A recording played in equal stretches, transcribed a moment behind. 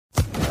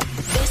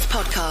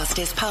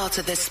podcast is part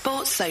of the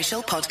Sports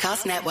Social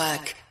Podcast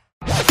Network.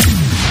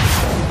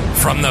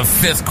 From the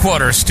Fifth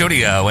Quarter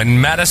Studio in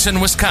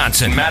Madison,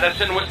 Wisconsin,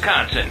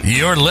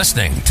 you're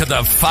listening to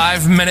the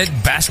 5-Minute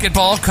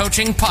Basketball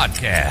Coaching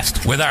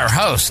Podcast with our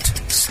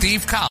host,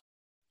 Steve Collins.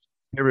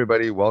 Hey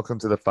everybody, welcome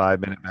to the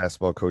 5-Minute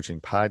Basketball Coaching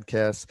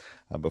Podcast.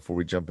 Before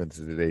we jump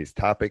into today's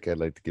topic, I'd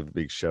like to give a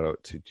big shout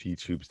out to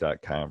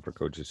teachhoops.com for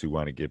coaches who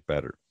want to get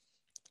better.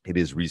 It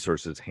is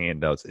resources,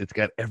 handouts. It's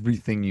got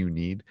everything you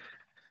need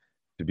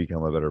to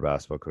become a better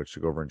basketball coach. So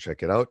go over and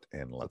check it out.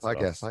 And let's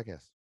podcast.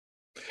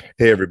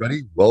 Hey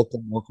everybody,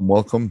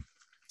 welcome.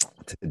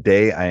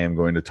 Today I am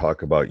going to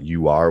talk about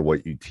you are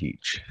what you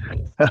teach.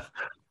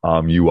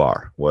 You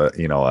are what,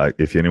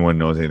 if anyone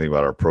knows anything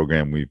about our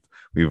program,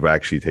 we've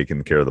actually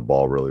taken care of the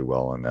ball really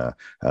well,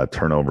 and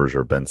turnovers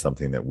have been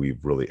something that we've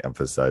really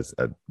emphasized.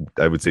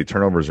 I would say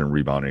turnovers and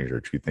rebounding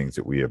are two things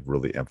that we have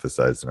really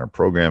emphasized in our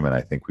program, and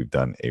I think we've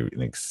done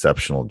an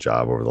exceptional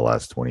job over the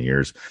last 20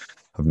 years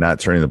of not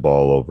turning the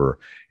ball over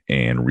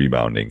and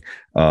rebounding.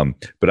 But I'm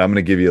going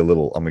to give you a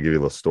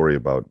little story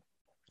about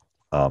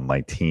my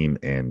team,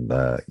 and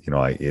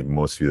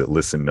most of you that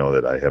listen know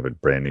that I have a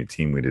brand new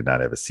team. We did not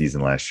have a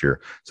season last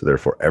year, so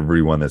therefore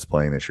everyone that's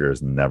playing this year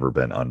has never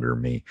been under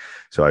me.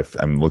 So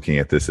I'm looking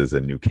at this as a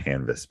new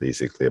canvas,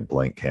 basically a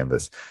blank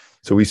canvas.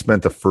 So we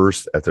spent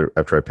after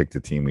I picked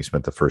the team, we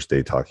spent the first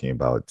day talking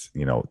about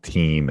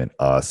team and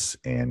us,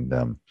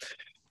 and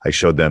I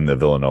showed them the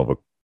Villanova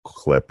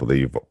clip that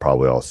you've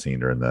probably all seen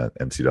during the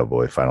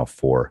NCAA Final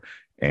Four.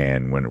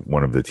 And when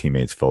one of the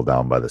teammates fell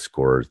down by the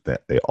scorers,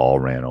 that they all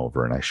ran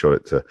over, and I showed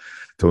it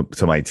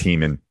to my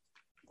team,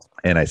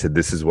 and I said,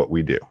 "This is what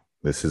we do.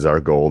 This is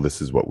our goal.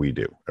 This is what we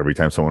do. Every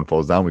time someone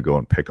falls down, we go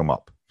and pick them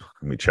up,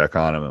 and we check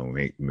on them, and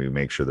we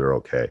make sure they're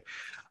okay."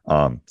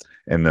 And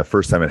the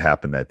first time it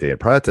happened that day at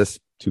practice,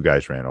 2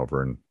 guys ran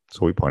over, and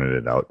so we pointed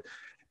it out.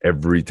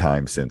 Every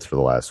time since for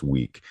the last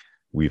week,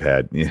 we've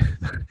had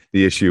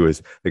the issue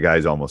is the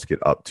guys almost get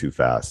up too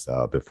fast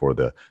before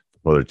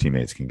their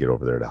teammates can get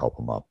over there to help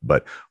them up.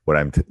 But what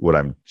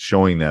I'm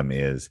showing them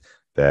is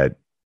that,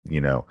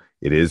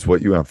 it is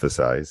what you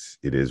emphasize.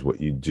 It is what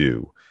you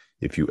do.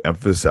 If you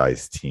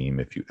emphasize team,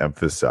 if you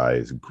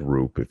emphasize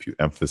group, if you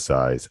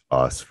emphasize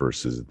us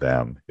versus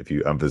them, if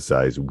you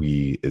emphasize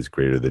we is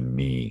greater than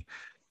me,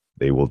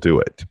 they will do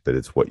it. But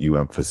it's what you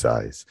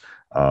emphasize.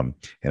 And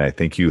I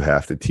think you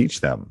have to teach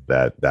them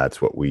that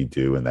that's what we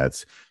do. And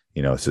that's,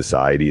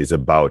 society is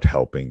about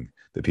helping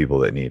the people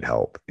that need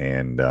help.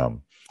 And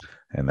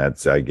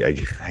that's, I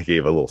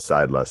gave a little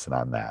side lesson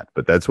on that,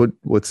 but that's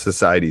what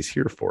society's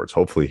here for. It's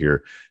hopefully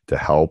here to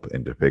help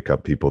and to pick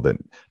up people that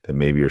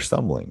maybe are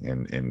stumbling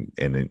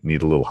and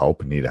need a little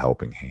help and need a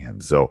helping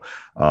hand. So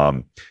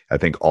I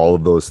think all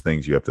of those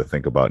things you have to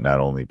think about, not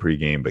only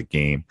pregame, but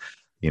game,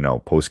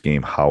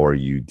 post-game, how are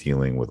you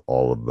dealing with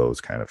all of those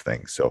kind of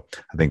things? So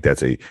I think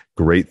that's a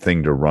great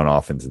thing to run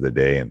off into the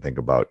day and think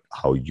about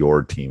how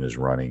your team is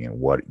running and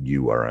what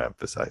you are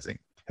emphasizing.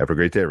 Have a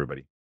great day,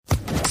 everybody.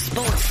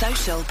 Sports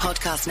Social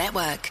Podcast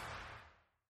Network.